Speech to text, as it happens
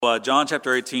John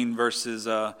chapter 18, verses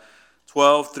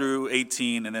 12 through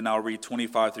 18, and then I'll read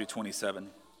 25 through 27.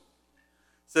 It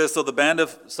says, "So the band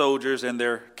of soldiers and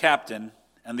their captain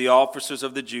and the officers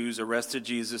of the Jews arrested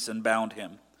Jesus and bound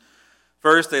him.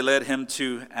 First they led him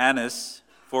to Annas,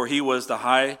 for he was the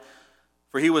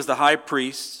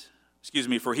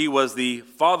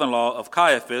father-in-law of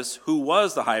Caiaphas, who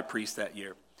was the high priest that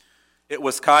year. It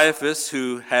was Caiaphas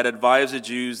who had advised the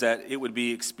Jews that it would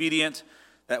be expedient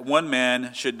that one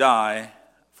man should die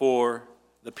for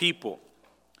the people."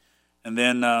 And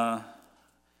then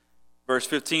verse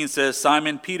 15 says,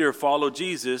 "Simon Peter followed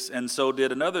Jesus, and so did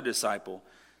another disciple.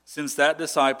 Since that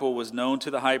disciple was known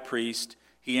to the high priest,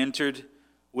 he entered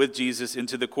with Jesus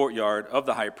into the courtyard of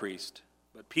the high priest.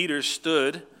 But Peter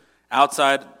stood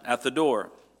outside at the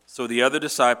door. So the other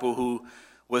disciple, who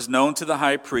was known to the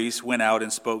high priest, went out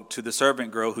and spoke to the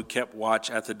servant girl who kept watch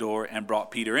at the door and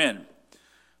brought Peter in.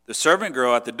 The servant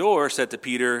girl at the door said to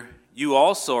Peter, 'You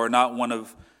also are not one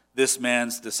of this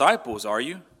man's disciples, are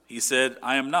you?' He said,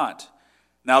 'I am not.'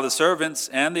 Now the servants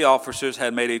and the officers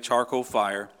had made a charcoal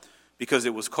fire because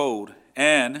it was cold,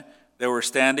 and they were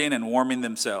standing and warming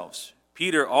themselves.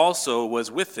 Peter also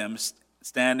was with them,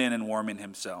 standing and warming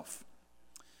himself."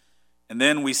 And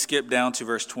then we skip down to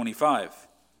verse 25.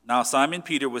 "Now Simon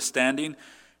Peter was standing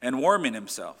and warming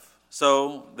himself.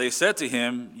 So they said to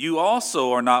him, 'You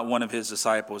also are not one of his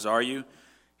disciples, are you?'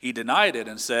 He denied it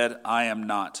and said, 'I am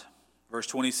not.'" Verse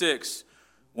 26,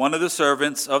 "One of the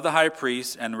servants of the high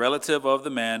priest and relative of the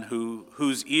man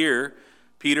whose ear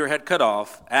Peter had cut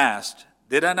off asked,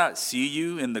 'Did I not see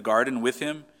you in the garden with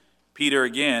him?' Peter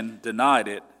again denied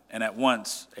it, and at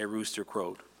once a rooster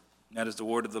crowed." That is the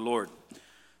word of the Lord.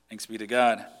 Thanks be to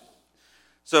God.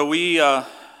 So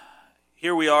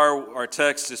here we are. Our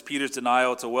text is Peter's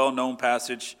denial. It's a well-known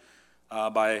passage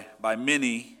by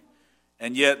many,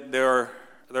 and yet there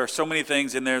are so many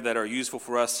things in there that are useful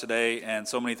for us today, and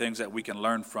so many things that we can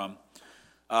learn from.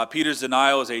 Peter's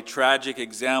denial is a tragic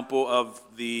example of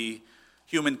the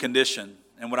human condition,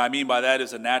 and what I mean by that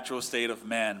is a natural state of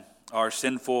man, our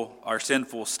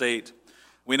sinful state.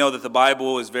 We know that the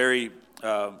Bible is very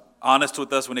honest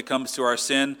with us when it comes to our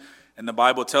sin. And the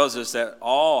Bible tells us that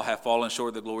all have fallen short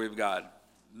of the glory of God.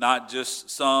 Not just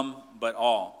some, but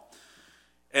all.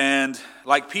 And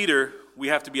like Peter, we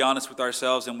have to be honest with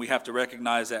ourselves, and we have to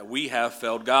recognize that we have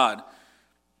failed God.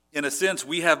 In a sense,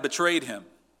 we have betrayed him.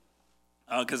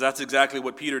 Because that's exactly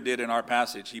what Peter did in our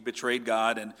passage. He betrayed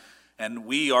God, and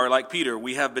we are like Peter.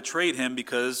 We have betrayed him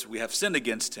because we have sinned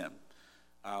against him.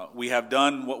 We have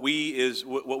done what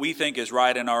we think is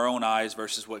right in our own eyes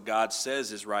versus what God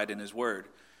says is right in his word.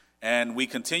 And we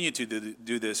continue to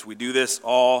do this. We do this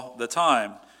all the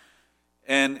time.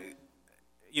 And,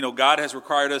 God has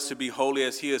required us to be holy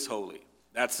as he is holy.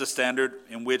 That's the standard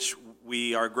in which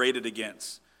we are graded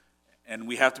against. And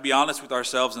we have to be honest with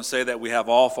ourselves and say that we have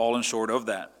all fallen short of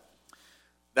that.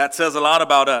 That says a lot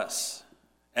about us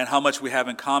and how much we have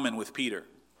in common with Peter.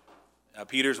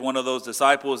 Peter's one of those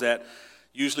disciples that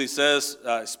usually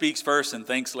speaks first and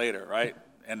thinks later, right?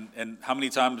 And how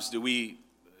many times do we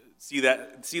see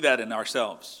that in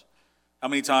ourselves? How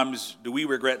many times do we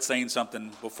regret saying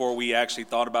something before we actually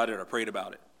thought about it or prayed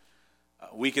about it?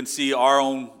 We can see our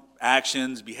own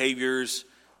actions, behaviors,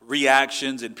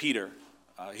 reactions in Peter.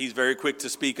 He's very quick to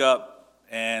speak up,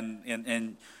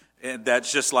 and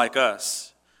that's just like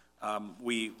us.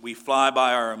 We fly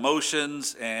by our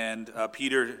emotions, and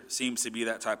Peter seems to be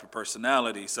that type of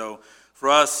personality. So for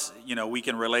us, we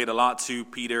can relate a lot to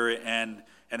Peter and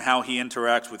how he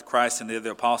interacts with Christ and the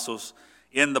other apostles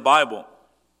in the Bible.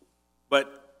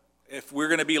 But if we're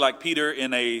going to be like Peter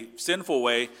in a sinful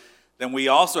way, then we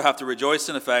also have to rejoice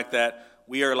in the fact that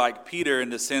we are like Peter in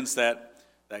the sense that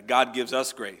God gives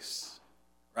us grace,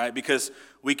 right? Because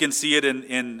we can see it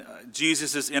in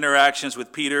Jesus' interactions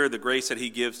with Peter, the grace that he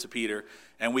gives to Peter,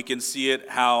 and we can see it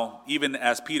how even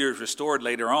as Peter is restored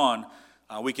later on,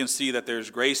 we can see that there's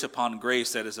grace upon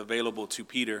grace that is available to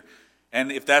Peter. And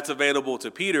if that's available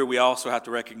to Peter, we also have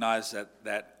to recognize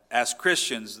that as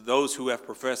Christians, those who have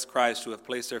professed Christ, who have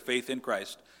placed their faith in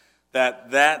Christ,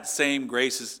 that same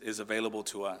grace is available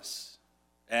to us.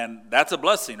 And that's a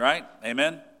blessing, right?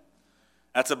 Amen?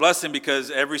 That's a blessing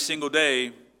because every single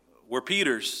day we're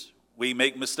Peters. We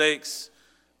make mistakes.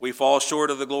 We fall short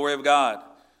of the glory of God.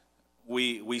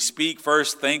 We speak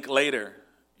first, think later.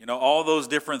 All those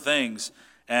different things.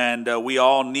 And we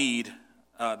all need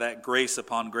that grace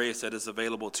upon grace that is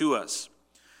available to us.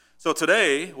 So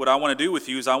today, what I want to do with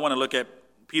you is I want to look at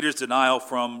Peter's denial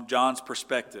from John's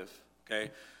perspective,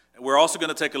 okay? We're also going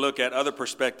to take a look at other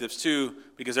perspectives too,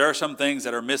 because there are some things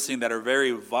that are missing that are very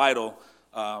vital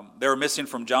that are missing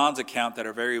from John's account that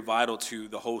are very vital to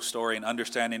the whole story and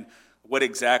understanding what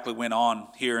exactly went on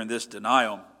here in this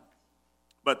denial.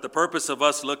 But the purpose of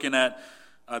us looking at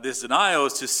this denial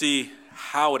is to see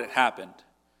how it had happened.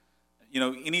 You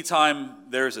know, anytime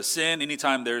there's a sin,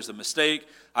 anytime there's a mistake,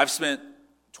 I've spent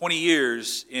 20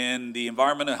 years in the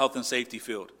environmental health and safety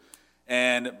field.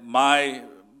 And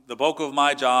the bulk of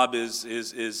my job is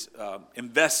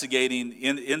investigating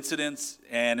incidents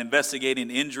and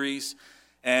investigating injuries.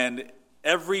 And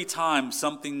every time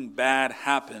something bad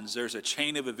happens, there's a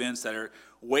chain of events that are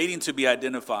waiting to be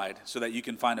identified so that you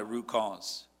can find a root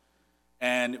cause.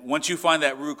 And once you find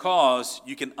that root cause,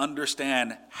 you can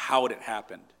understand how it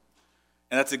happened.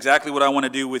 And that's exactly what I want to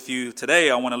do with you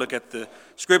today. I want to look at the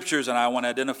scriptures and I want to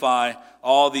identify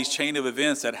all these chain of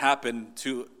events that happened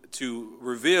to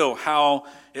reveal how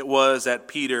it was that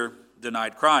Peter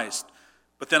denied Christ.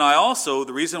 But then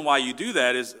the reason why you do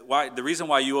that is the reason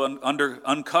why you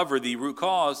uncover the root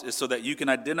cause is so that you can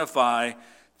identify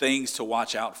things to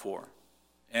watch out for.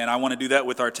 And I want to do that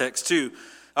with our text too.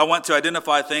 I want to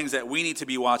identify things that we need to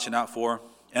be watching out for.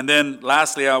 And then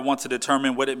lastly, I want to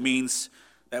determine what it means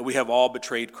that we have all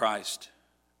betrayed Christ,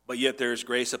 but yet there's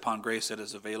grace upon grace that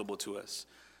is available to us.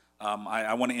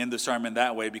 I want to end the sermon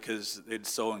that way because it's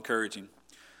so encouraging.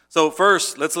 So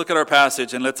first, let's look at our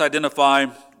passage and let's identify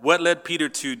what led Peter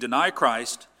to deny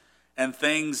Christ and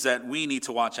things that we need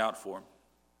to watch out for.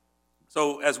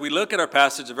 So as we look at our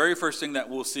passage, the very first thing that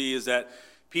we'll see is that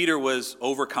Peter was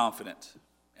overconfident.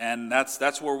 And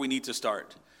that's where we need to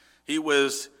start. He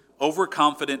was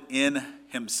overconfident in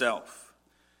himself.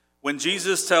 When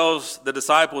Jesus tells the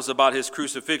disciples about his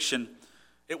crucifixion,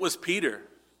 it was Peter.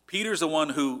 Peter's the one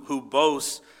who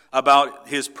boasts about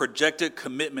his projected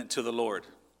commitment to the Lord.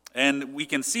 And we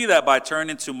can see that by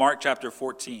turning to Mark chapter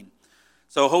 14.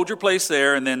 So hold your place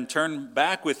there and then turn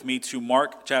back with me to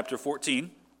Mark chapter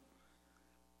 14.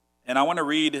 And I want to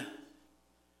read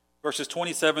verses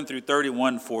 27 through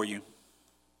 31 for you.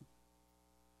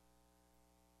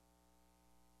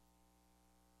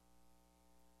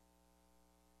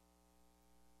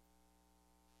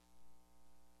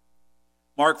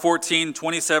 Mark 14,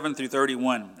 27 through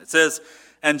 31. It says,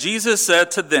 "And Jesus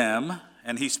said to them,"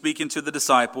 and he's speaking to the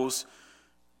disciples,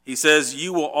 he says,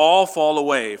 "You will all fall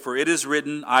away, for it is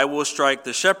written, I will strike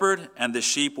the shepherd, and the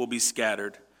sheep will be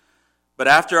scattered. But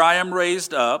after I am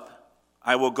raised up,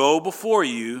 I will go before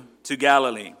you to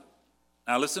Galilee."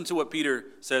 Now listen to what Peter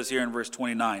says here in verse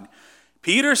 29.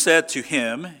 "Peter said to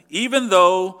him, even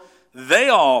though they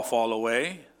all fall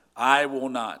away, I will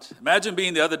not." Imagine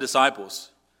being the other disciples.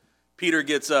 Peter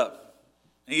gets up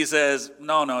and he says,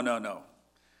 No.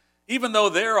 Even though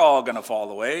they're all going to fall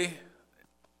away,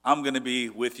 I'm going to be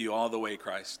with you all the way,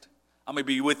 Christ. I'm going to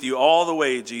be with you all the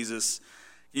way, Jesus.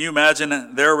 Can you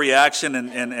imagine their reaction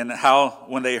and how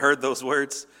when they heard those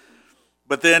words?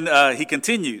 But then he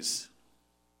continues.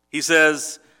 He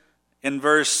says in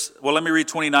let me read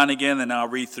 29 again and I'll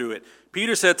read through it.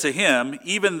 "Peter said to him,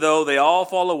 even though they all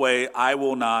fall away, I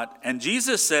will not. And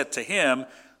Jesus said to him,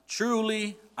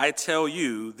 truly, I tell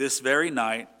you, this very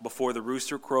night, before the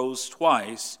rooster crows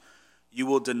twice, you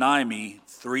will deny me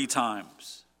 3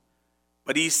 times.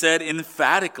 But he said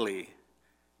emphatically,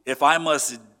 if I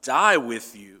must die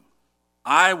with you,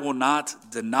 I will not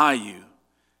deny you.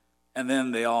 And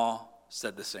then they all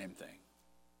said the same thing.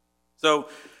 So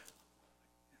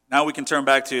now we can turn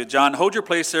back to John. Hold your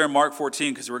place there in Mark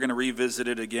 14 because we're going to revisit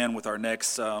it again with our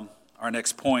next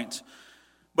point.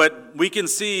 But we can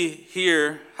see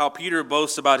here how Peter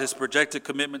boasts about his projected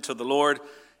commitment to the Lord,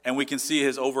 and we can see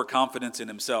his overconfidence in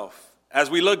himself. As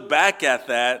we look back at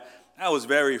that was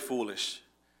very foolish.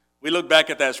 We look back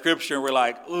at that scripture and we're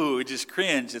like, ooh, it just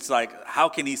cringe. It's like, how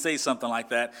can he say something like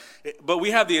that? But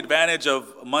we have the advantage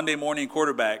of Monday morning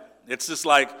quarterback. It's just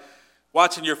like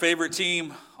watching your favorite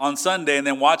team on Sunday and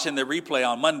then watching the replay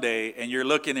on Monday, and you're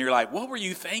looking and you're like, what were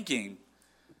you thinking?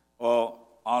 Well,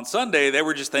 on Sunday, they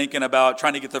were just thinking about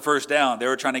trying to get the first down. They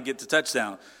were trying to get the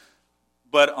touchdown.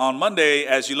 But on Monday,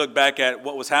 as you look back at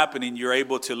what was happening, you're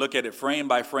able to look at it frame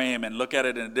by frame and look at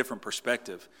it in a different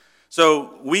perspective.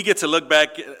 So we get to look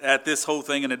back at this whole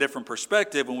thing in a different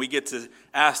perspective, and we get to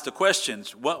ask the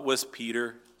questions. What was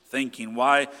Peter thinking?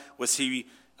 Why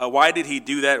did he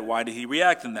do that? Why did he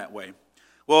react in that way?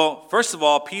 Well, first of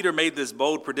all, Peter made this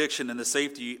bold prediction in the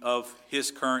safety of his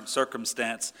current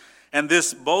circumstance. And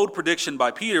this bold prediction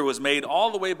by Peter was made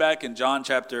all the way back in John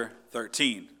chapter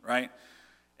 13, right?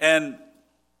 And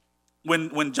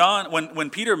when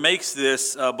Peter makes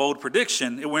this bold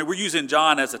prediction, we're using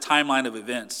John as a timeline of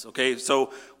events, okay?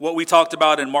 So what we talked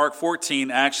about in Mark 14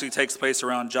 actually takes place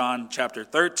around John chapter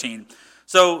 13.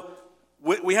 So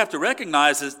we have to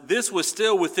recognize that this was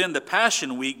still within the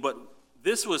Passion Week, but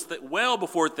this was well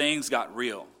before things got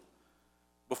real,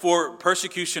 before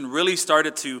persecution really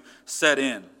started to set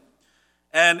in.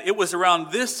 And it was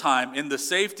around this time, in the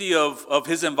safety of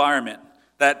his environment,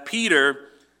 that Peter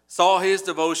saw his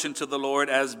devotion to the Lord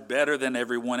as better than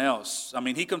everyone else. I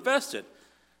mean, he confessed it.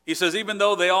 He says, even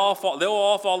though they'll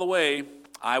all fall away,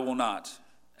 I will not.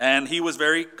 And he was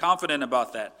very confident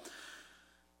about that.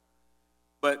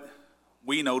 But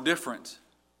we know different.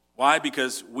 Why?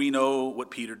 Because we know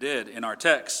what Peter did in our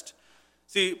text.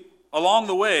 See, along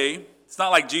the way, it's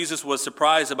not like Jesus was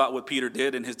surprised about what Peter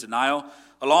did in his denial.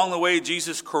 Along the way,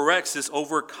 Jesus corrects this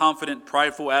overconfident,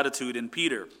 prideful attitude in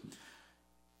Peter.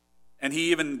 And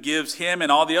he even gives him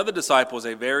and all the other disciples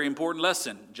a very important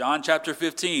lesson. John chapter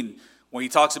 15, when he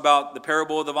talks about the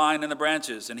parable of the vine and the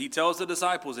branches. And he tells the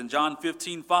disciples in John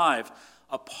 15:5,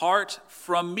 apart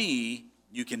from me,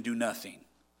 you can do nothing.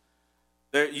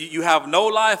 You have no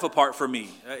life apart from me.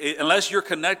 Unless you're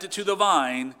connected to the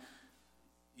vine,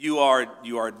 you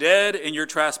are dead in your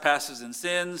trespasses and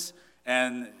sins,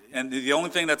 and the only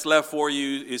thing that's left for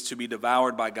you is to be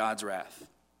devoured by God's wrath.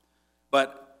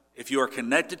 But if you are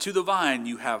connected to the vine,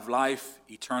 you have life,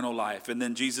 eternal life. And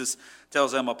then Jesus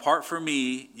tells them, apart from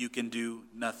me, you can do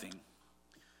nothing.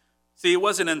 See, it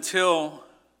wasn't until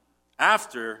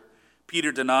after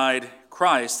Peter denied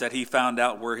Christ that he found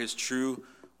out where his true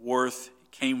worth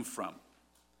came from.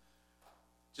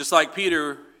 Just like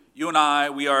Peter, you and I,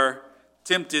 we are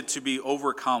tempted to be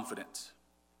overconfident.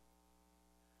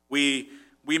 We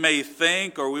may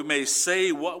think or we may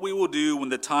say what we will do when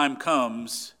the time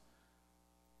comes,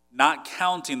 not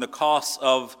counting the costs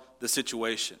of the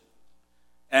situation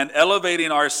and elevating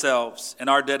ourselves and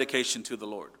our dedication to the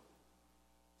Lord.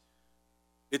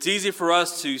 It's easy for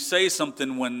us to say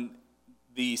something when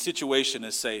the situation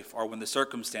is safe or when the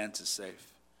circumstance is safe.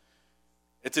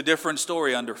 It's a different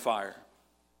story under fire.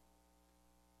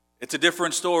 It's a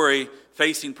different story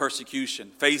facing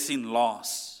persecution, facing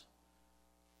loss.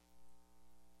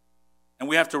 And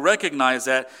we have to recognize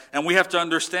that, and we have to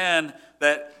understand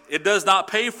that it does not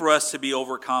pay for us to be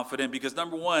overconfident because,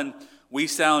 number one, we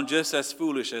sound just as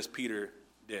foolish as Peter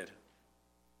did.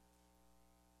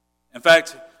 In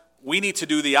fact, we need to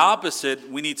do the opposite.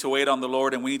 We need to wait on the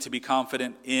Lord, and we need to be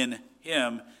confident in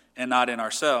Him and not in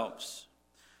ourselves.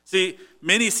 See,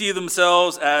 many see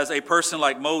themselves as a person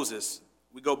like Moses.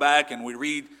 We go back and we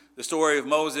read the story of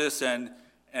Moses, and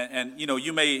you know,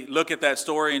 you may look at that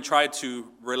story and try to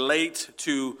relate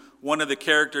to one of the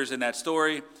characters in that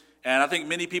story. And I think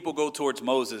many people go towards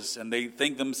Moses, and they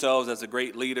think themselves as a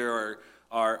great leader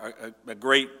or a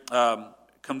great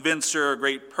convincer, a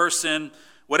great person,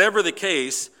 whatever the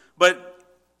case. But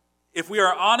if we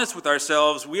are honest with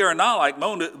ourselves, we are not like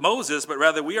Moses, but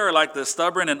rather we are like the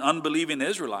stubborn and unbelieving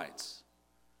Israelites.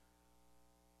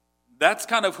 That's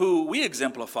kind of who we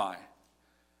exemplify.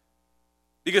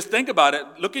 Because think about it,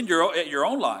 look at your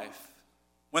own life.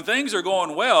 When things are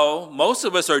going well, most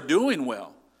of us are doing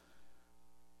well.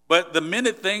 But the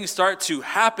minute things start to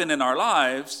happen in our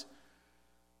lives,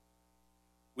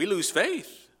 we lose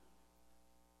faith.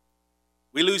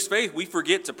 We lose faith. We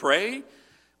forget to pray.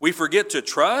 We forget to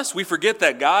trust. We forget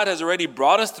that God has already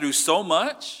brought us through so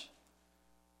much.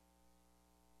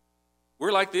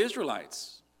 We're like the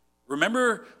Israelites.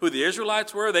 Remember who the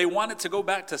Israelites were? They wanted to go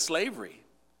back to slavery.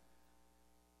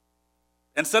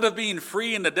 Instead of being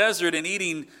free in the desert and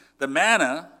eating the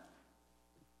manna,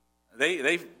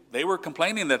 they were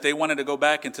complaining that they wanted to go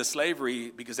back into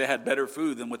slavery because they had better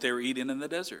food than what they were eating in the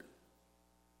desert.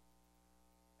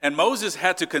 And Moses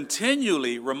had to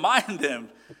continually remind them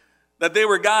that they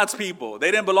were God's people.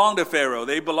 They didn't belong to Pharaoh.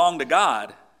 They belonged to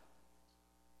God.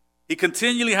 He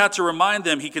continually had to remind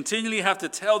them. He continually had to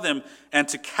tell them and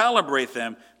to calibrate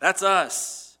them. That's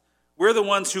us. We're the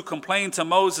ones who complained to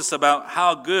Moses about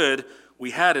how good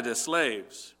we had it as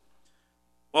slaves.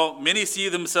 Well, many see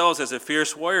themselves as a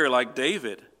fierce warrior like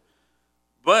David.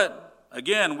 But,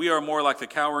 again, we are more like the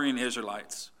cowering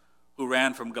Israelites who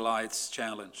ran from Goliath's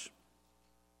challenge.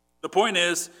 The point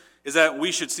is that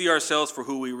we should see ourselves for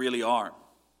who we really are.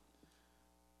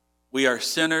 We are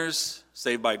sinners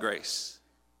saved by grace.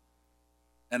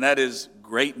 And that is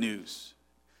great news.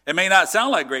 It may not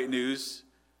sound like great news,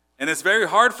 and it's very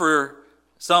hard for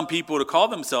some people to call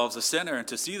themselves a sinner and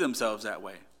to see themselves that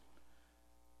way.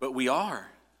 But we are.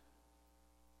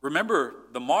 Remember,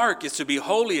 the mark is to be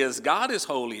holy as God is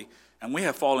holy, and we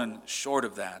have fallen short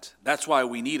of that. That's why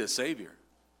we need a Savior.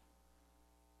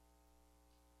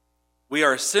 We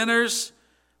are sinners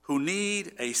who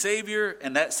need a Savior,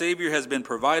 and that Savior has been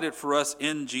provided for us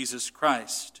in Jesus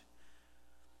Christ.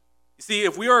 You see,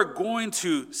 if we are going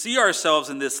to see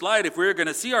ourselves in this light, if we're going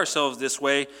to see ourselves this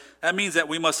way, that means that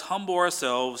we must humble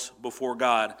ourselves before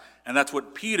God. And that's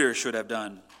what Peter should have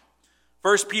done.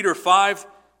 1 Peter 5:6,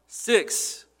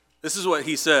 this is what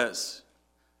he says.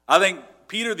 I think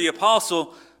Peter the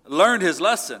apostle learned his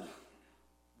lesson,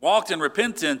 walked in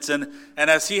repentance, and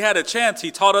as he had a chance, he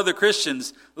taught other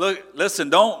Christians, look, listen,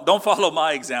 don't follow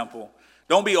my example.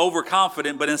 Don't be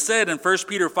overconfident, but instead in 1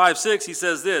 Peter 5:6, he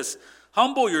says this,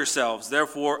 humble yourselves,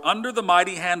 therefore, under the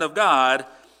mighty hand of God,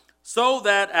 so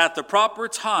that at the proper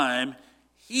time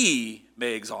he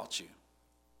may exalt you.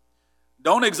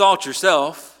 Don't exalt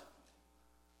yourself.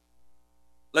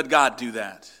 Let God do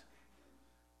that.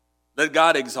 Let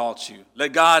God exalt you.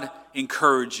 Let God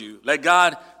encourage you. Let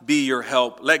God be your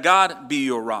help. Let God be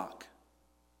your rock.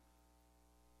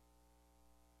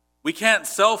 We can't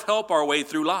self-help our way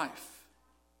through life.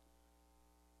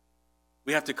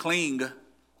 We have to cling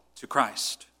to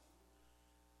Christ.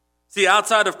 See,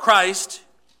 outside of Christ,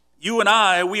 you and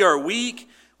I, we are weak,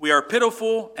 we are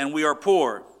pitiful, and we are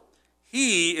poor.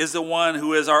 He is the one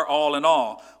who is our all in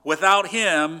all. Without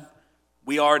him,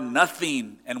 we are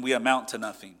nothing and we amount to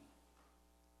nothing.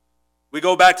 We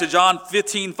go back to John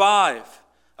 15:5.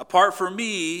 Apart from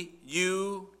me,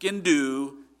 you can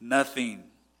do nothing.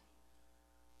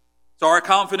 So our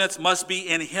confidence must be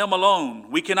in him alone.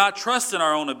 We cannot trust in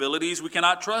our own abilities. We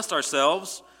cannot trust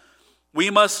ourselves. We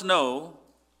must know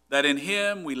that in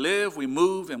him we live, we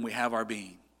move, and we have our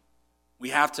being. We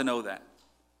have to know that.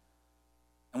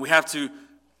 And we have to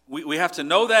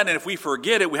know that, and if we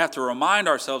forget it, we have to remind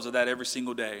ourselves of that every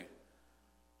single day.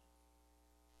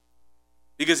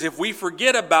 Because if we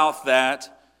forget about that,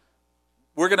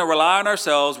 we're going to rely on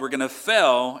ourselves, we're going to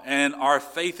fail, and our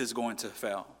faith is going to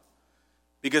fail.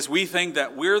 Because we think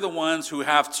that we're the ones who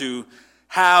have to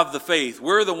have the faith.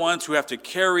 We're the ones who have to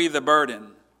carry the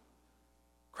burden.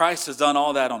 Christ has done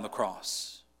all that on the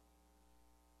cross.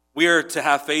 We are to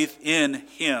have faith in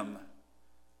him.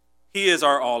 He is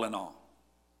our all in all.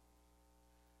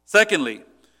 Secondly,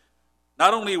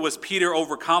 not only was Peter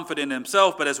overconfident in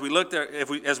himself, but as we look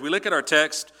at our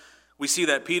text, we see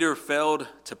that Peter failed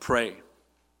to pray.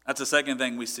 That's the second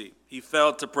thing we see. He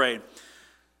failed to pray.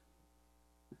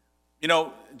 You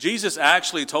know, Jesus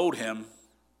actually told him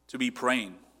to be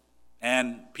praying,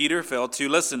 and Peter failed to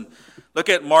listen. Look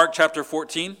at Mark chapter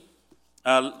 14.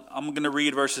 I'm going to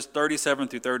read verses 37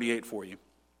 through 38 for you.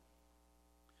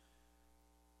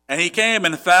 And he came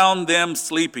and found them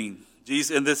sleeping.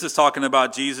 Jesus, and this is talking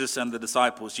about Jesus and the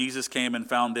disciples. Jesus came and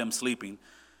found them sleeping.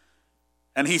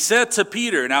 And he said to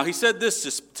Peter, now he said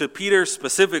this to Peter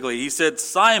specifically. He said,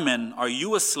 Simon, are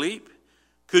you asleep?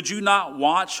 Could you not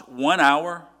watch 1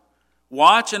 hour?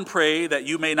 Watch and pray that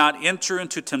you may not enter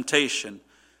into temptation.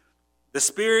 The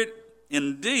spirit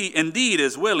indeed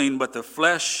is willing, but the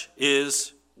flesh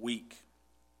is weak.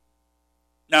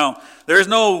 Now, there is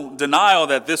no denial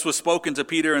that this was spoken to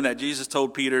Peter and that Jesus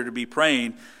told Peter to be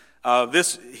praying.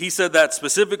 He said that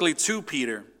specifically to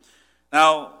Peter.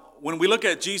 Now, when we look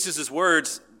at Jesus'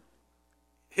 words,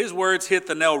 his words hit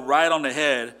the nail right on the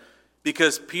head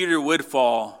because Peter would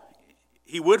fall.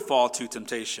 He would fall to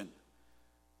temptation.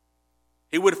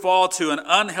 He would fall to an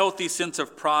unhealthy sense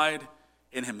of pride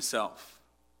in himself.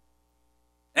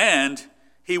 And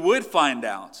he would find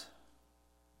out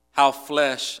how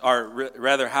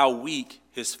weak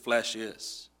his flesh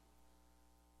is.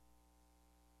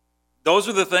 Those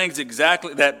are the things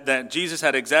exactly that Jesus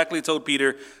had exactly told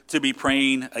Peter to be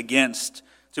praying against,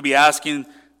 to be asking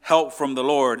help from the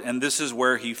Lord, and this is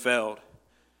where he failed.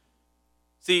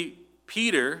 See,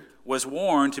 Peter was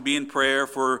warned to be in prayer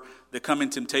for the coming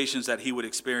temptations that he would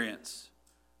experience.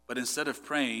 But instead of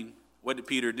praying, what did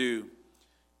Peter do?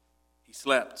 He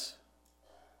slept.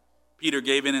 Peter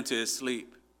gave in into his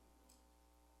sleep.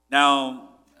 Now,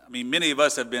 many of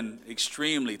us have been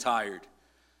extremely tired.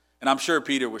 And I'm sure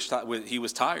Peter was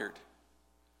tired.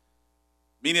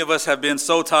 Many of us have been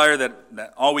so tired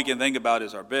that all we can think about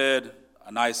is our bed,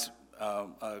 a nice,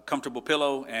 comfortable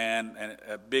pillow, and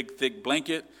a big, thick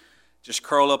blanket. Just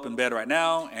curl up in bed right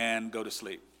now and go to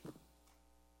sleep.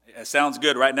 It sounds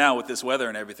good right now with this weather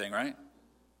and everything, right?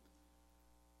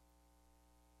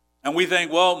 And we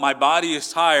think, well, my body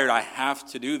is tired. I have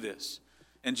to do this.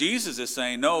 And Jesus is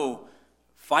saying, no,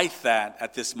 fight that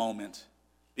at this moment.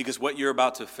 Because what you're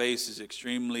about to face is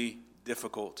extremely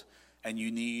difficult, and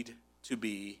you need to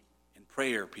be in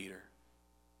prayer, Peter.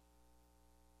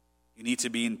 You need to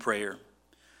be in prayer.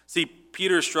 See,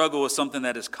 Peter's struggle is something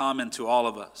that is common to all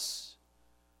of us.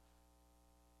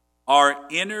 Our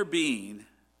inner being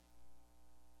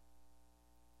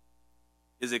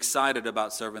is excited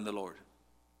about serving the Lord.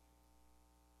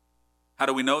 How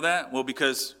do we know that? Well,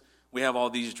 because we have all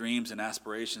these dreams and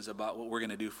aspirations about what we're going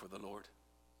to do for the Lord.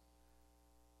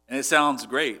 And it sounds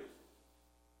great.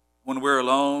 When we're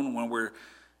alone, when we're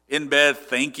in bed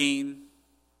thinking,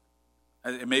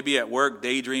 maybe at work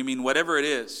daydreaming, whatever it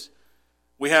is,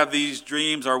 we have these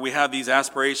dreams or we have these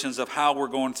aspirations of how we're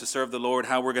going to serve the Lord,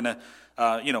 how we're going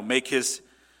to, make His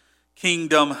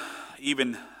kingdom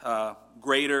even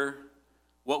greater,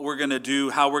 what we're going to do,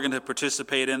 how we're going to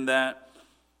participate in that.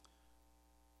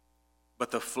 But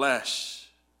the flesh,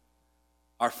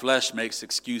 our flesh makes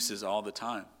excuses all the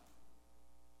time.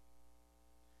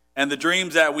 And the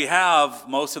dreams that we have,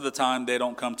 most of the time, they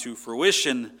don't come to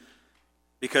fruition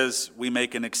because we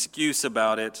make an excuse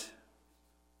about it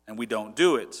and we don't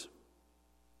do it.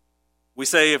 We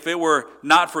say, if it were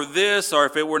not for this or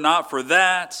if it were not for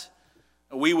that,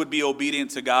 we would be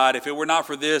obedient to God. If it were not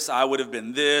for this, I would have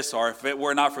been this. Or if it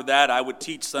were not for that, I would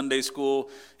teach Sunday school.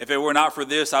 If it were not for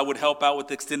this, I would help out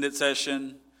with extended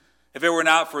session. If it were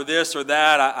not for this or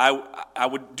that, I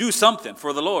would do something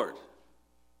for the Lord.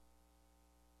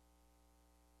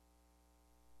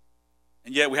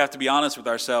 And yet we have to be honest with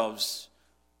ourselves.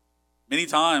 Many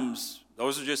times,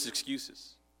 those are just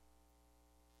excuses.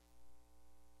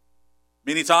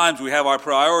 Many times we have our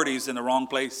priorities in the wrong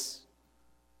place.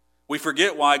 We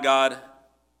forget why God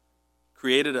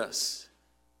created us.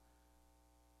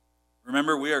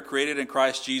 Remember, we are created in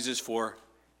Christ Jesus for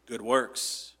good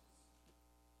works.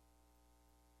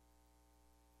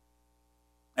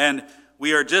 And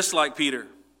we are just like Peter. The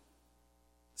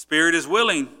spirit is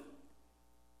willing,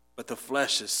 but the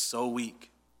flesh is so weak.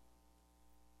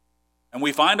 And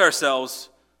we find ourselves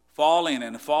falling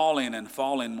and falling and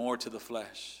falling more to the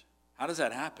flesh. How does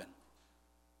that happen?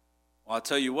 Well, I'll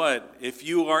tell you what, if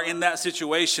you are in that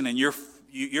situation and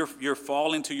you're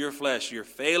falling to your flesh, you're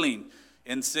failing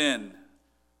in sin,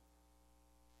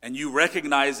 and you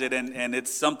recognize it and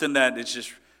it's something that it's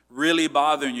just really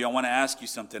bothering you, I want to ask you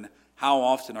something. How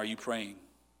often are you praying?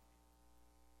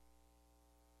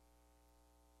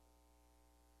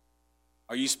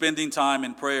 Are you spending time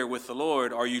in prayer with the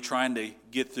Lord? Or are you trying to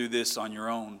get through this on your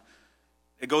own?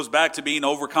 It goes back to being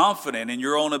overconfident in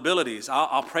your own abilities.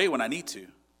 I'll pray when I need to.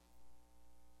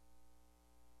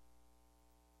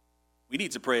 We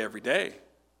need to pray every day.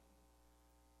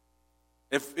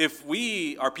 If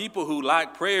we are people who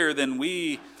lack prayer, then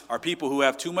we are people who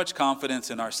have too much confidence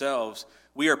in ourselves.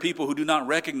 We are people who do not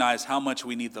recognize how much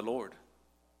we need the Lord.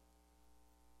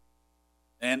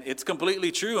 And it's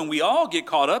completely true, and we all get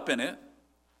caught up in it.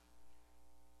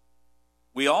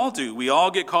 We all do. We all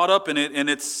get caught up in it, and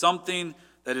it's something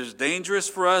that is dangerous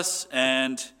for us,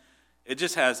 and it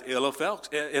just has ill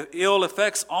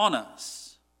effects on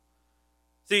us.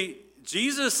 See,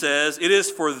 Jesus says it is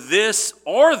for this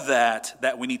or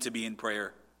that we need to be in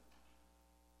prayer.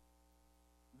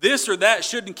 This or that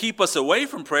shouldn't keep us away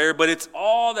from prayer, but it's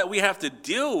all that we have to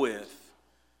deal with.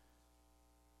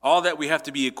 All that we have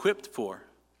to be equipped for.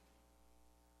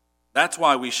 That's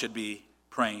why we should be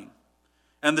praying.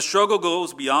 And the struggle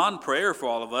goes beyond prayer for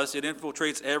all of us. It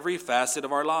infiltrates every facet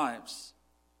of our lives.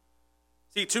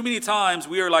 See, too many times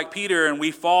we are like Peter and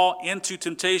we fall into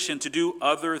temptation to do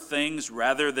other things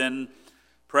rather than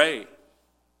pray,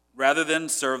 rather than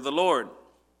serve the Lord.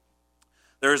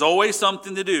 There's always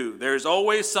something to do. There's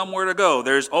always somewhere to go.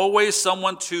 There's always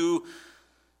someone to,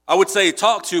 I would say,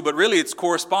 talk to, but really it's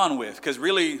correspond with, because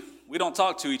really we don't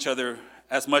talk to each other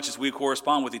as much as we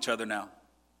correspond with each other now.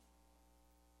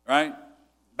 Right?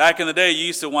 Back in the day, you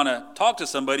used to want to talk to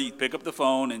somebody, you pick up the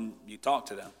phone and you talk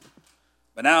to them.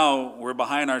 But now we're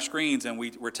behind our screens and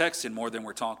we're texting more than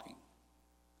we're talking.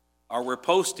 Or we're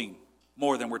posting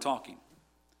more than we're talking.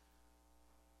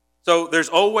 So there's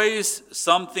always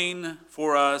something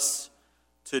for us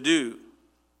to do.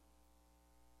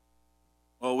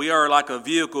 Well, we are like a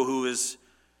vehicle who is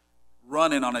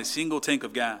running on a single tank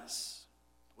of gas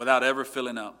without ever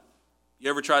filling up. You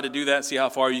ever try to do that? See how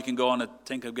far you can go on a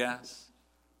tank of gas?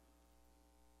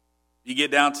 You get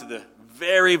down to the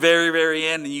very, very, very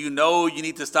end and you know you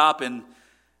need to stop and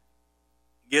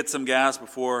get some gas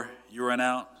before you run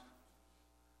out.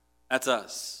 That's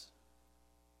us.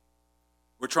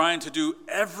 We're trying to do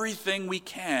everything we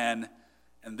can,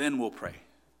 and then we'll pray.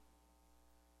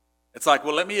 It's like,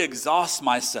 well, let me exhaust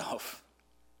myself.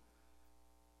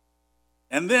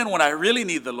 And then when I really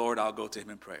need the Lord, I'll go to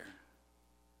Him in prayer.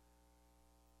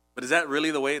 But is that really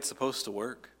the way it's supposed to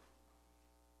work?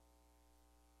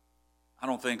 I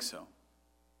don't think so.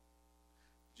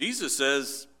 Jesus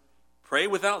says, pray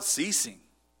without ceasing.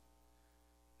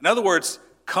 In other words,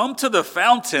 come to the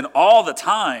fountain all the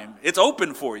time. It's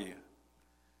open for you.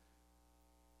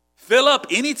 Fill up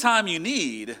anytime you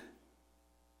need.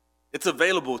 It's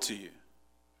available to you.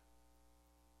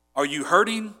 Are you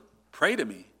hurting? Pray to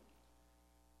me.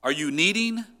 Are you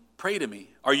needing? Pray to me.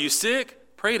 Are you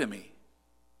sick? Pray to me.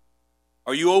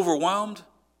 Are you overwhelmed?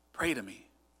 Pray to me.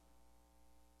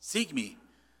 Seek me,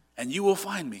 and you will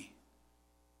find me.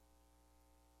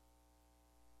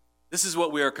 This is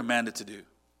what we are commanded to do.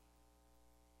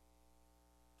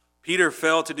 Peter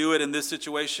failed to do it in this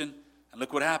situation, and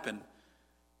look what happened.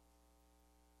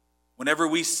 Whenever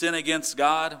we sin against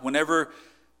God, whenever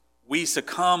we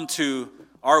succumb to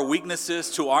our weaknesses,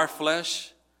 to our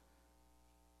flesh,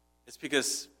 it's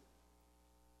because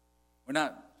we're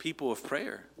not people of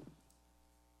prayer.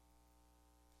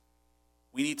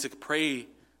 We need to pray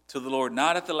to the Lord,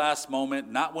 not at the last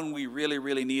moment, not when we really,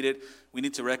 really need it. We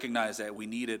need to recognize that we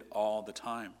need it all the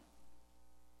time.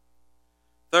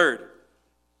 Third,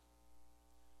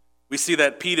 we see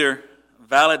that Peter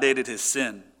validated his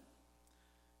sin.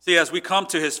 See, as we come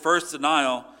to his first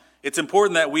denial, it's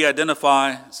important that we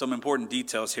identify some important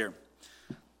details here.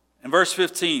 In verse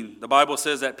 15, the Bible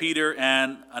says that Peter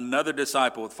and another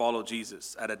disciple followed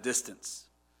Jesus at a distance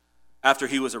after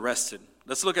he was arrested.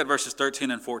 Let's look at verses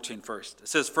 13 and 14 first. It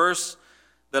says, first,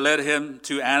 they led him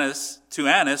to Annas,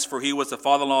 for he was the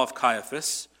father-in-law of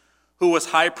Caiaphas, who was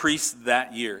high priest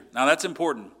that year. Now that's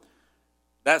important.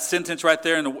 That sentence right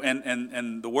there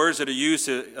and the words that are used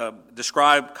to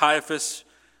describe Caiaphas,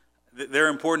 they're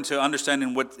important to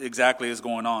understanding what exactly is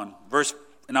going on.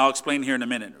 And I'll explain here in a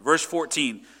minute. Verse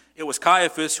 14, it was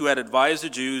Caiaphas who had advised the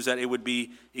Jews that it would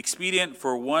be expedient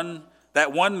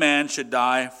that one man should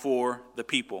die for the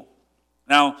people.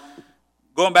 Now,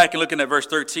 going back and looking at verse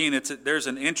 13, there's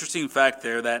an interesting fact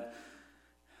there that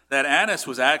Annas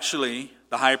was actually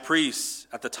the high priest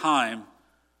at the time,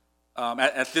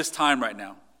 at this time right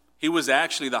now. He was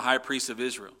actually the high priest of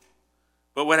Israel.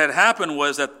 But what had happened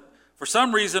was that for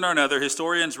some reason or another,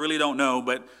 historians really don't know,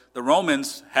 but the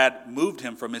Romans had moved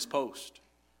him from his post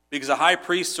because a high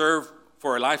priest served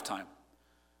for a lifetime.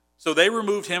 So they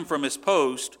removed him from his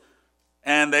post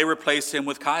and they replaced him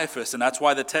with Caiaphas. And that's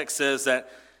why the text says that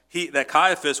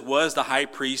Caiaphas was the high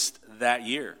priest that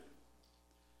year.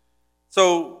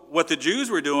 So what the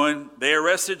Jews were doing, they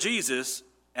arrested Jesus,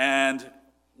 and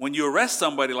when you arrest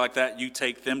somebody like that, you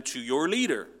take them to your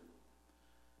leader.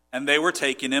 And they were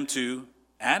taking him to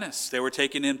Annas. They were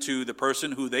taking him to the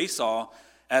person who they saw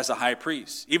as a high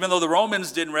priest. Even though the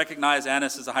Romans didn't recognize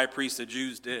Annas as a high priest, the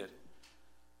Jews did.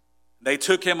 They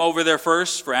took him over there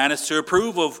first for Annas to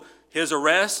approve of his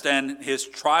arrest and his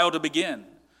trial to begin.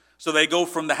 So they go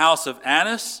from the house of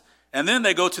Annas, and then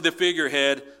they go to the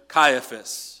figurehead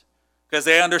Caiaphas, because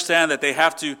they understand that they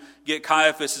have to get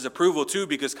Caiaphas' approval too,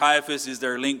 because Caiaphas is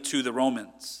their link to the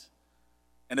Romans.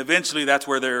 And eventually that's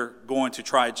where they're going to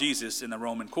try Jesus in the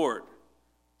Roman court,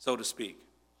 so to speak.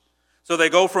 So they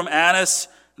go from Annas,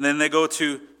 and then they go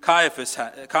to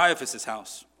Caiaphas'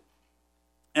 house.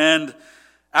 And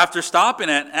after stopping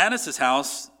at Annas'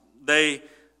 house, they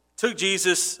took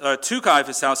Jesus to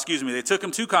Caiaphas' house, They took him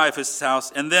to Caiaphas'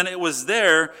 house, and then it was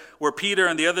there where Peter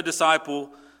and the other disciple,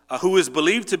 who is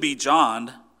believed to be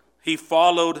John, they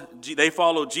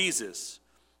followed Jesus.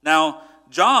 Now,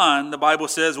 John, the Bible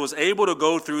says, was able to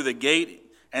go through the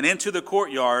gate and into the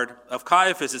courtyard of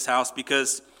Caiaphas' house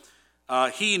because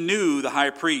he knew the high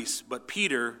priest, but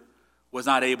Peter was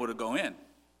not able to go in.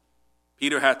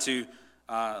 Peter had to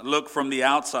look from the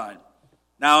outside.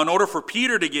 Now, in order for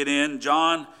Peter to get in,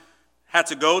 John had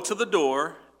to go to the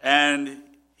door, and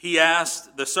he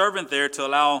asked the servant there to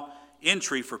allow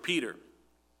entry for Peter.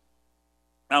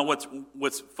 Now,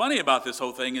 what's funny about this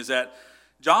whole thing is that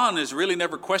John is really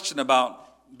never questioned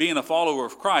about being a follower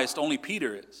of Christ. Only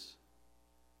Peter is.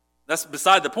 That's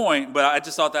beside the point, but I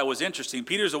just thought that was interesting.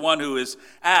 Peter's the one who is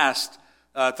asked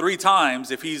 3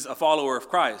 times if he's a follower of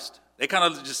Christ. They kind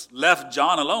of just left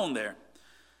John alone there.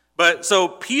 But so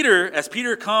Peter, as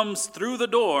Peter comes through the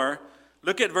door,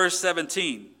 look at verse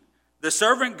 17. The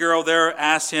servant girl there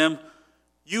asks him,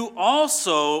 "You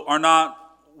also are not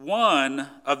one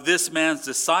of this man's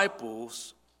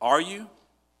disciples, are you?"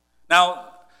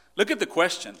 Now, look at the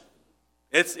question.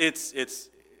 It's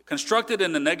constructed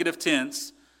in the negative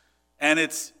tense, and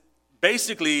it's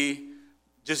basically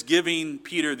just giving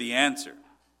Peter the answer.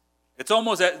 It's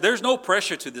almost there's no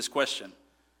pressure to this question.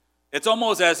 It's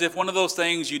almost as if one of those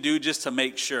things you do just to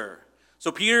make sure. So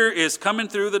Peter is coming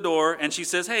through the door, and she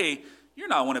says, "Hey, you're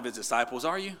not one of his disciples,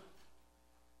 are you?"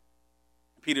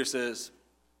 Peter says,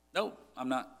 "No, I'm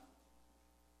not."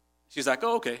 She's like,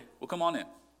 "Oh, okay, well, come on in."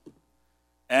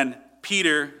 And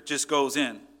Peter just goes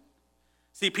in.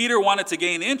 See, Peter wanted to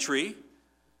gain entry,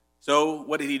 so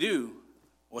what did he do?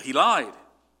 Well, he lied.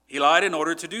 He lied in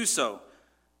order to do so.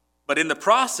 But in the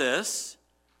process,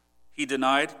 he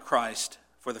denied Christ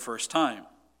for the first time.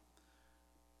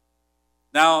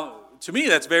 Now, to me,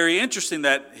 that's very interesting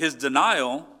that his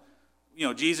denial,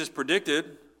 Jesus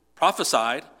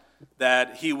prophesied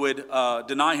that he would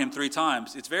deny him 3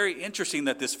 times. It's very interesting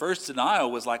that this first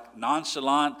denial was like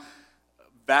nonchalant,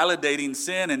 validating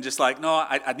sin and just like, no,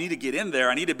 I need to get in there.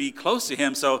 I need to be close to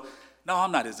him. So, no,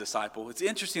 I'm not his disciple. It's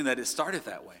interesting that it started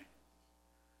that way.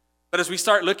 But as we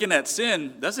start looking at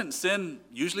sin, doesn't sin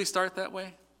usually start that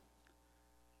way?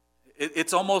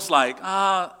 It's almost like,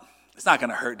 it's not going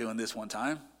to hurt doing this one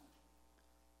time.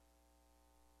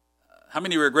 How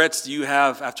many regrets do you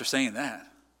have after saying that?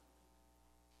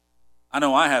 I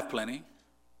know I have plenty.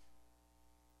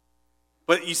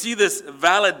 But you see this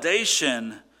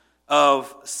validation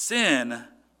of sin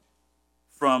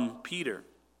from Peter.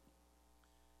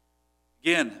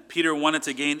 Again, Peter wanted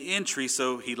to gain entry,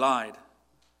 so he lied.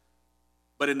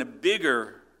 But in the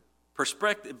bigger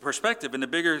perspective, in the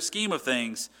bigger scheme of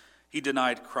things, he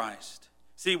denied Christ.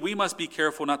 See, we must be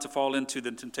careful not to fall into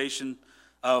the temptation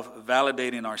of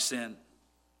validating our sin.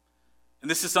 And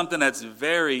this is something that's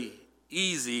very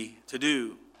easy to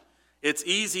do. It's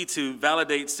easy to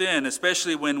validate sin,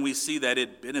 especially when we see that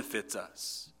it benefits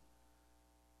us.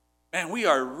 Man, we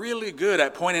are really good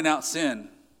at pointing out sin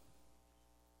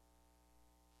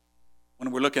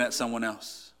when we're looking at someone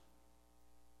else.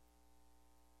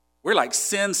 We're like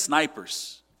sin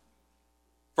snipers.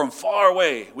 From far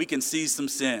away, we can see some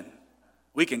sin.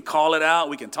 We can call it out.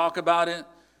 We can talk about it.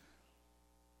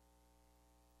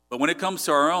 But when it comes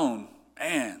to our own,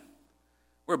 man,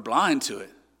 we're blind to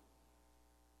it.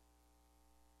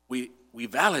 We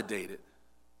validate it.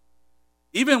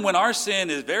 Even when our sin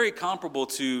is very comparable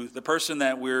to the person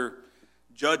that we're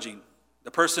judging,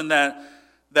 the person that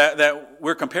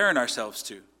we're comparing ourselves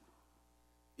to.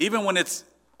 Even when it's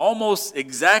almost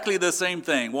exactly the same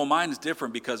thing. Well, mine is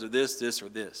different because of this, or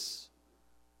this.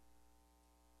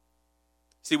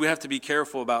 See, we have to be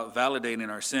careful about validating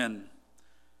our sin,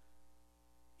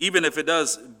 even if it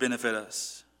does benefit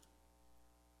us.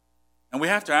 And we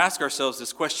have to ask ourselves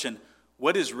this question: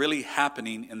 what is really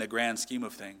happening in the grand scheme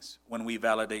of things when we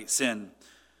validate sin?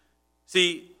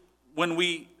 See, when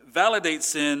we validate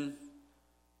sin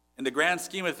in the grand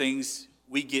scheme of things,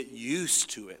 we get used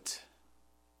to it.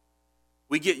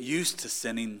 We get used to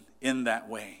sinning in that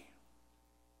way.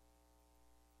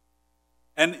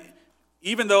 And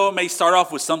even though it may start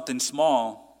off with something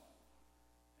small,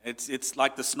 it's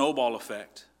like the snowball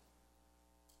effect.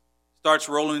 Starts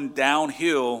rolling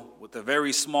downhill with a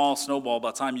very small snowball.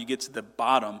 By the time you get to the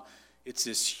bottom, it's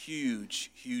this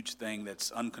huge, huge thing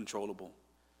that's uncontrollable.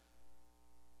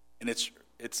 And it's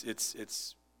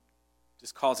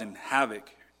just causing havoc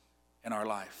in our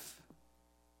life.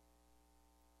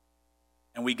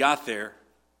 And we got there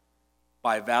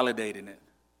by validating it,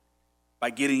 by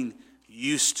getting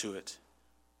used to it.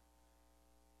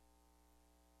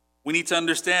 We need to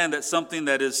understand that something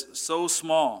that is so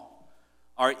small,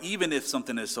 or even if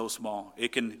something is so small,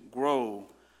 it can grow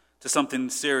to something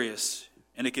serious,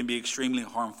 and it can be extremely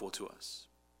harmful to us.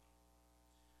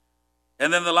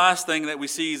 And then the last thing that we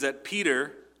see is that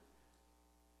Peter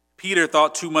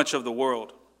thought too much of the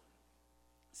world.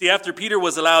 See, after Peter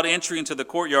was allowed entry into the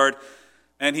courtyard,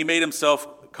 and he made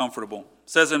himself comfortable.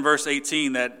 It says in verse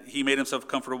 18 that he made himself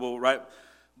comfortable right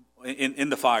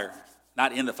in the fire.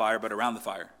 Not in the fire, but around the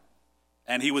fire.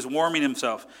 And he was warming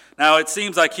himself. Now, it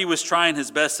seems like he was trying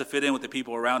his best to fit in with the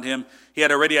people around him. He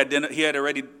had already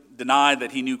denied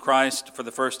that he knew Christ for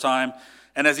the first time.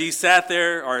 And as he sat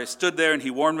there, or stood there, and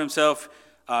he warmed himself,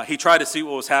 he tried to see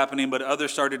what was happening, but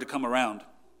others started to come around.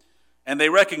 And they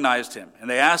recognized him. And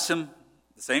they asked him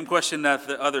the same question that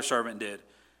the other servant did.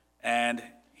 And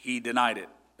he denied it.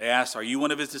 They asked, "Are you one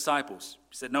of his disciples?"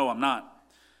 He said, "No, I'm not."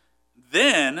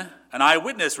 Then an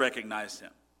eyewitness recognized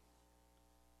him.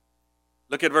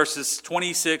 Look at verses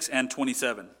 26 and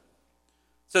 27. It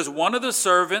says, "One of the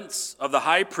servants of the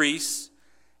high priest,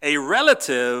 a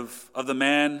relative of the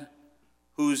man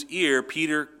whose ear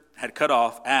Peter had cut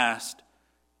off, asked,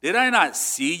 'Did I not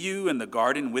see you in the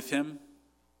garden with him?'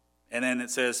 And then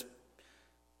it says,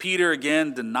 Peter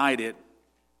again denied it,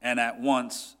 and at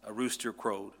once a rooster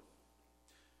crowed."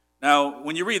 Now,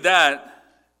 when you read that,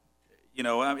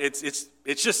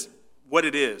 it's just what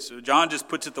it is. So John just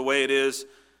puts it the way it is.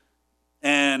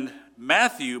 And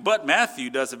Matthew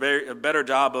does a better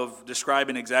job of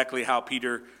describing exactly how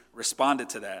Peter responded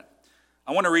to that.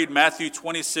 I want to read Matthew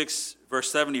 26, verse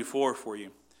 74 for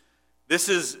you. This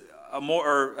is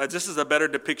a better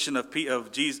depiction of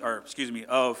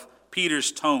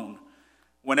Peter's tone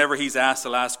whenever he's asked the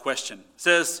last question. It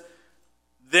says,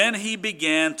 "Then he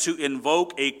began to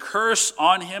invoke a curse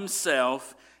on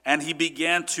himself, and he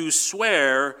began to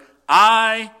swear,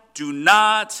 'I do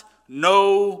not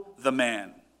know the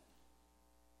man.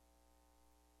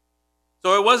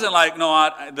 So it wasn't like,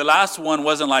 the last one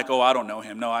wasn't like, oh, I don't know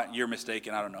him. No, you're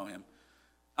mistaken. I don't know him.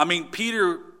 I mean,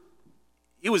 Peter,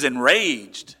 he was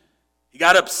enraged. He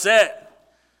got upset.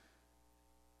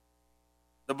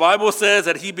 The Bible says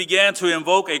that he began to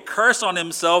invoke a curse on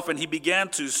himself and he began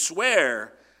to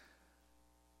swear.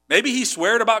 Maybe he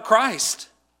swore about Christ.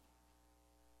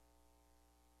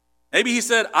 Maybe he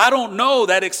said, I don't know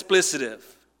that explicitive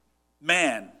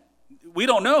man. We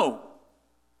don't know.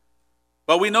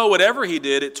 But we know whatever he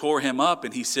did, it tore him up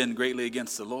and he sinned greatly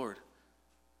against the Lord.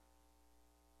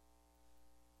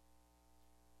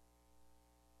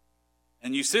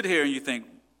 And you sit here and you think,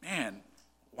 man,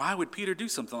 why would Peter do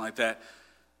something like that?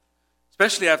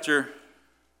 Especially after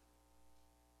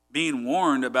being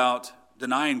warned about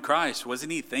denying Christ.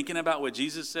 Wasn't he thinking about what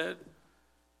Jesus said?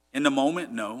 In the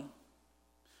moment, no.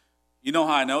 You know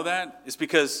how I know that? It's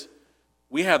because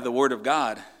we have the Word of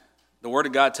God. The Word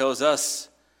of God tells us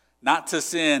not to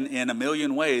sin in a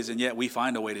million ways, and yet we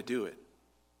find a way to do it.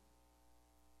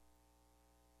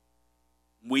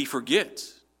 We forget.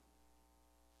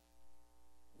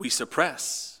 We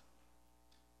suppress.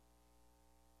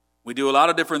 We do a lot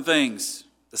of different things,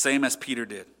 the same as Peter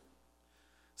did.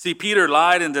 See, Peter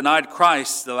lied and denied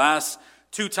Christ the last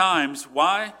 2 times.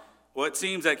 Why? Well, it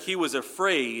seems like he was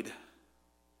afraid.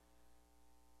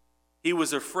 He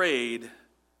was afraid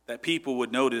that people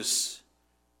would notice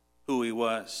who he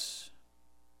was.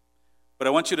 But I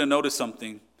want you to notice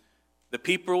something.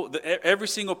 Every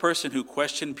single person who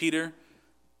questioned Peter,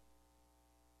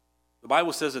 the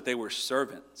Bible says that they were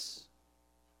servants.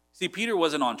 See, Peter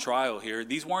wasn't on trial here.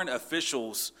 These weren't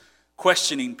officials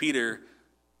questioning Peter.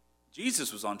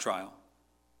 Jesus was on trial.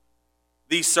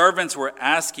 These servants were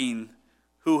asking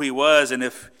who he was and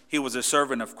if he was a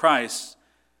servant of Christ.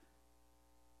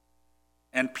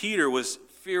 And Peter was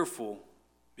fearful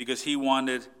because he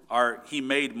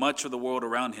made much of the world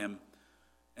around him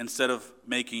instead of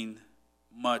making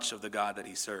much of the God that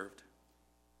he served.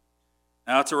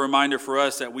 Now, it's a reminder for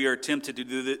us that we are tempted to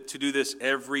do this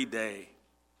every day.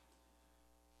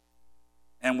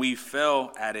 And we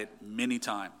fell at it many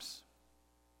times.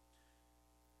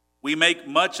 We make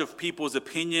much of people's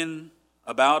opinion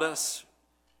about us.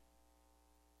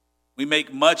 We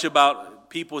make much about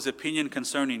people's opinion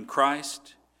concerning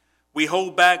Christ. We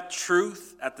hold back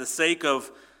truth at the sake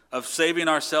of saving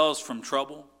ourselves from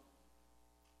trouble.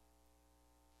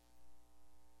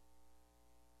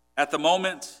 At the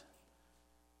moment,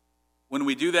 when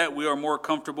we do that, we are more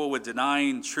comfortable with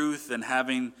denying truth than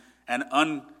having an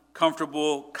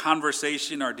uncomfortable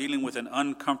conversation or dealing with an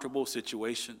uncomfortable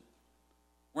situation.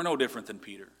 We're no different than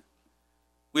Peter.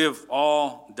 We have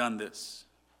all done this.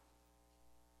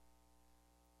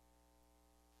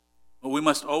 But we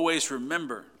must always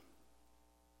remember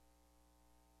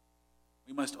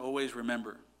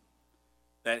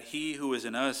that he who is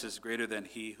in us is greater than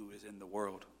he who is in the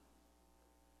world.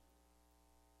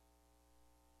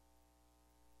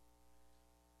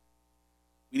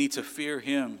 We need to fear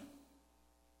him.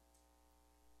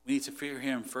 We need to fear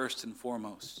him first and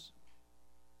foremost.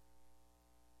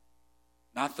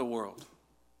 Not the world.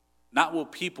 Not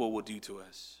what people will do to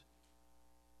us.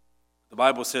 The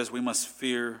Bible says we must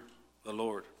fear the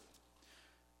Lord.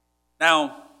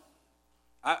 Now,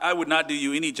 I would not do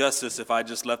you any justice if I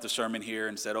just left the sermon here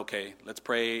and said, okay, let's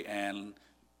pray and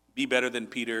be better than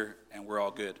Peter and we're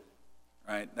all good.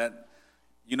 Right?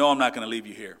 I'm not going to leave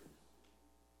you here.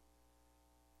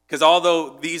 Because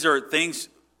although these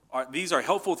are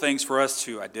helpful things for us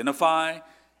to identify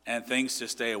and things to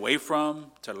stay away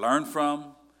from, to learn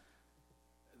from,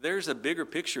 there's a bigger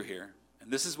picture here. And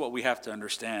this is what we have to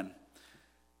understand.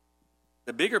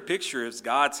 The bigger picture is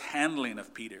God's handling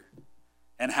of Peter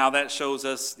and how that shows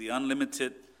us the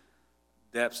unlimited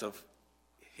depths of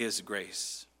his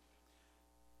grace.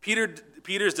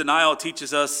 Peter's denial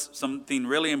teaches us something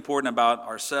really important about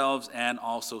ourselves and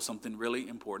also something really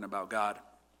important about God.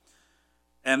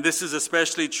 And this is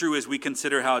especially true as we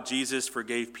consider how Jesus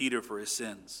forgave Peter for his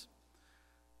sins.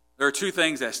 There are 2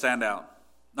 things that stand out.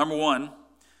 Number 1,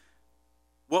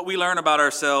 what we learn about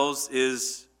ourselves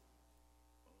is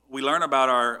we learn about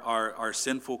our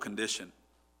sinful condition.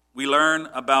 We learn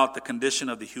about the condition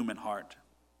of the human heart.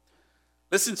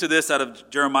 Listen to this out of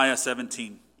Jeremiah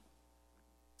 17.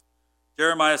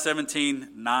 Jeremiah 17,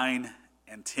 9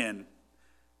 and 10.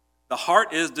 The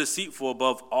heart is deceitful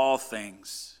above all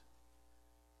things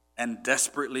and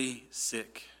desperately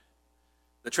sick.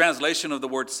 The translation of the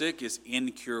word sick is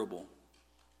incurable.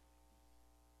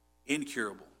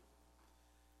 Incurable.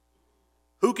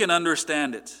 Who can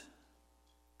understand it?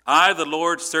 I, the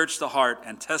Lord, search the heart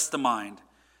and test the mind,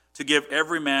 to give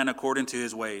every man according to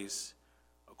his ways,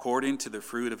 according to the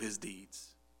fruit of his deeds.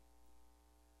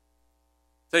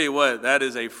 Tell you what, that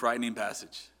is a frightening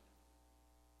passage.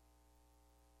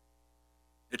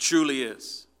 It truly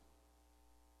is.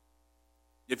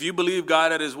 If you believe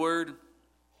God at his word,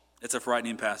 it's a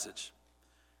frightening passage.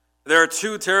 There are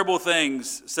two terrible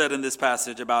things said in this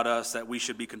passage about us that we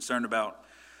should be concerned about.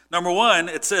 Number one,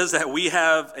 it says that we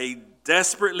have a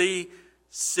desperately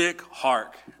sick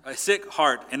heart,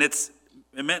 and it's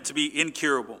meant to be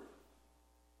incurable.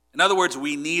 In other words,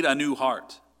 we need a new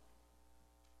heart.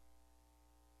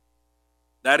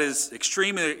 That is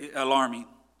extremely alarming.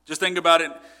 Just think about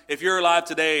it. If you're alive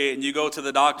today and you go to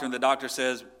the doctor and the doctor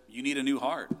says, you need a new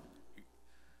heart.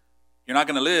 You're not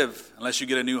going to live unless you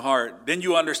get a new heart. Then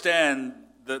you understand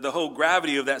the whole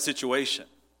gravity of that situation.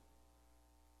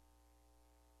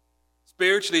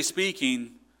 Spiritually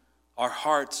speaking, our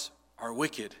hearts are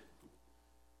wicked.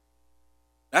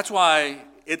 That's why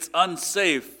it's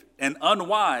unsafe and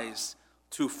unwise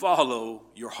to follow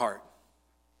your heart.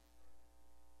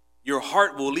 Your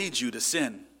heart will lead you to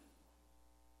sin.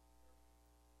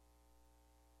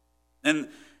 And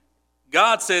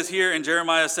God says here in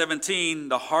Jeremiah 17,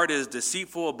 the heart is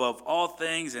deceitful above all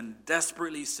things and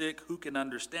desperately sick. Who can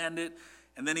understand it?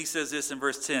 And then he says this in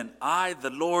verse 10, I, the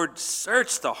Lord,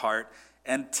 search the heart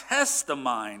and test the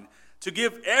mind to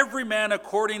give every man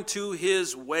according to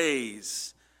his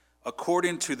ways,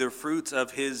 according to the fruits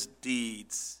of his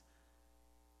deeds.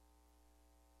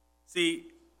 See,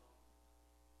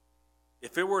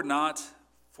 if it were not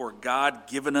for God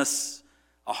giving us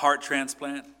a heart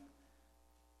transplant,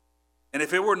 and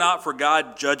if it were not for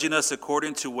God judging us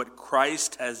according to what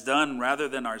Christ has done rather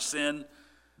than our sin,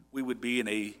 we would be in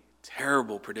a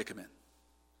terrible predicament.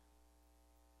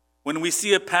 When we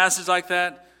see a passage like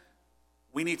that,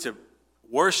 we need to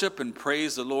worship and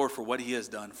praise the Lord for what he has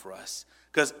done for us.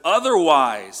 Because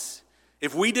otherwise,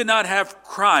 if we did not have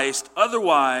Christ,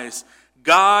 otherwise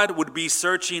God would be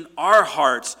searching our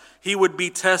hearts. He would be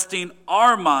testing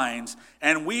our minds,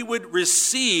 and we would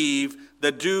receive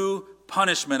the due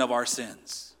punishment of our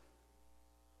sins.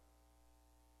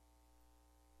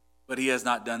 But he has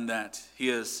not done that. He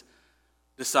has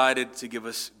decided to give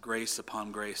us grace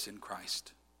upon grace in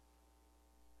Christ.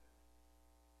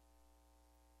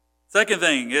 Second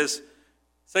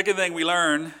thing we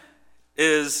learn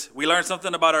is we learn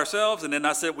something about ourselves, and then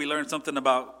I said we learn something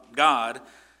about God.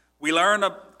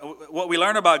 What we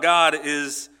learn about God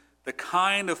is the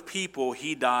kind of people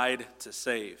he died to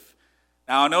save.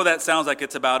 Now, I know that sounds like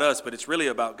it's about us, but it's really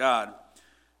about God.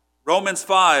 Romans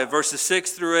 5, verses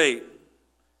 6 through 8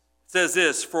 says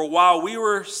this, for while we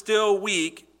were still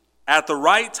weak, at the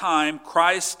right time,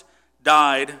 Christ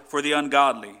died for the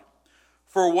ungodly.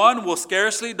 For one will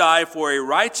scarcely die for a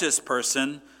righteous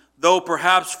person, though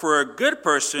perhaps for a good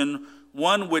person,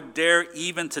 one would dare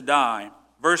even to die.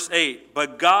 Verse 8,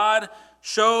 but God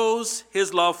shows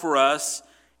his love for us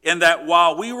in that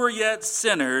while we were yet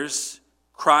sinners,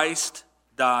 Christ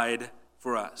died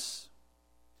for us.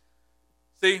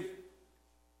 See,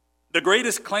 the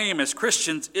greatest claim as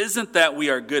Christians isn't that we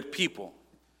are good people.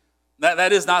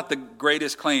 That is not the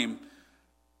greatest claim.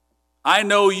 I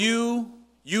know you,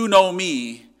 you know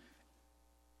me,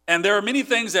 and there are many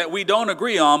things that we don't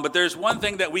agree on, but there's one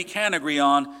thing that we can agree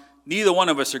on. Neither one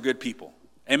of us are good people.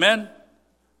 Amen?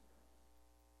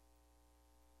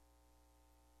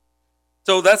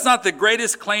 So that's not the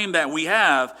greatest claim that we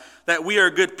have, that we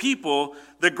are good people.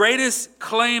 The greatest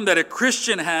claim that a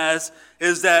Christian has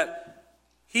is that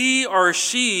he or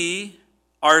she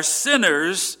are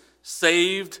sinners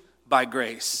saved by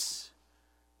grace.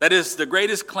 That is the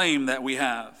greatest claim that we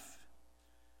have.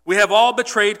 We have all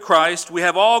betrayed Christ. We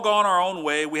have all gone our own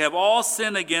way. We have all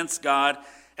sinned against God.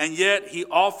 And yet he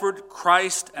offered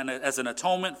Christ as an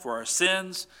atonement for our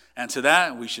sins. And to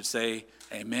that we should say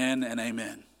amen and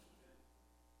amen.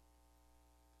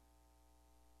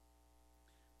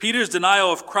 Peter's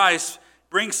denial of Christ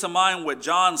brings to mind what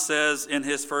John says in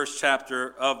his first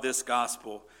chapter of this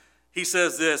gospel. He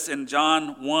says this in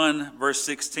John 1, verse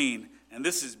 16, and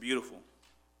this is beautiful.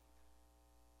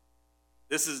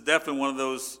 This is definitely one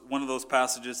of those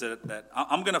passages that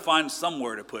I'm going to find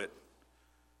somewhere to put.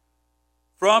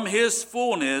 From his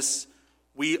fullness,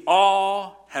 we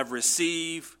all have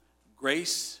received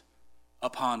grace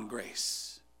upon grace.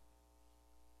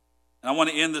 And I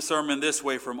want to end the sermon this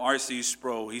way from R.C.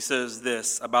 Sproul. He says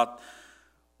this about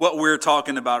what we're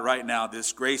talking about right now,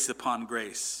 this grace upon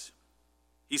grace.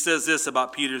 He says this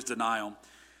about Peter's denial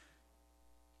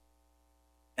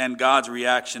and God's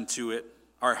reaction to it,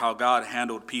 or how God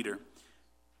handled Peter. It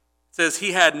says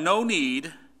he had no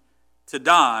need to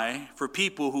die for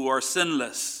people who are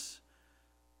sinless.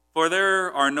 For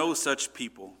there are no such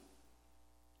people.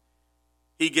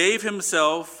 He gave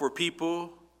himself for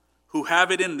people who have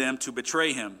it in them to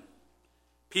betray him,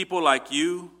 people like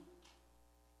you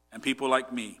and people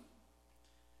like me.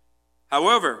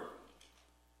 However,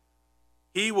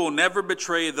 he will never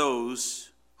betray those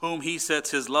whom he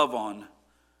sets his love on,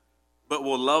 but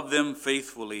will love them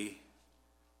faithfully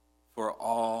for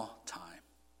all time.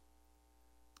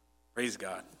 Praise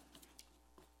God.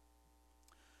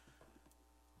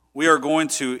 We are going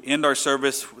to end our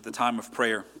service with a time of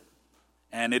prayer.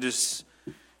 And it is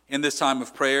in this time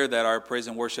of prayer that our praise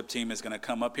and worship team is going to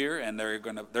come up here, and they're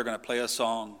going to play a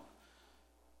song.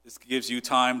 This gives you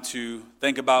time to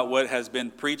think about what has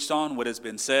been preached on, what has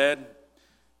been said.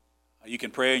 You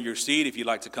can pray in your seat. If you'd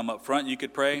like to come up front, you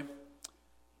could pray.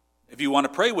 If you want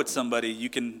to pray with somebody, you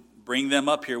can bring them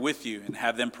up here with you and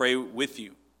have them pray with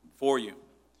you, for you.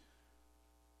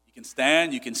 You can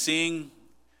stand, you can sing.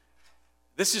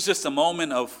 This is just a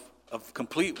moment of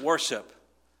complete worship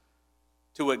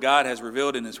to what God has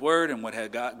revealed in his word and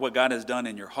what God has done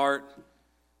in your heart.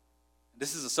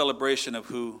 This is a celebration of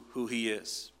who he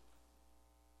is.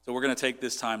 So we're going to take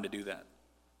this time to do that.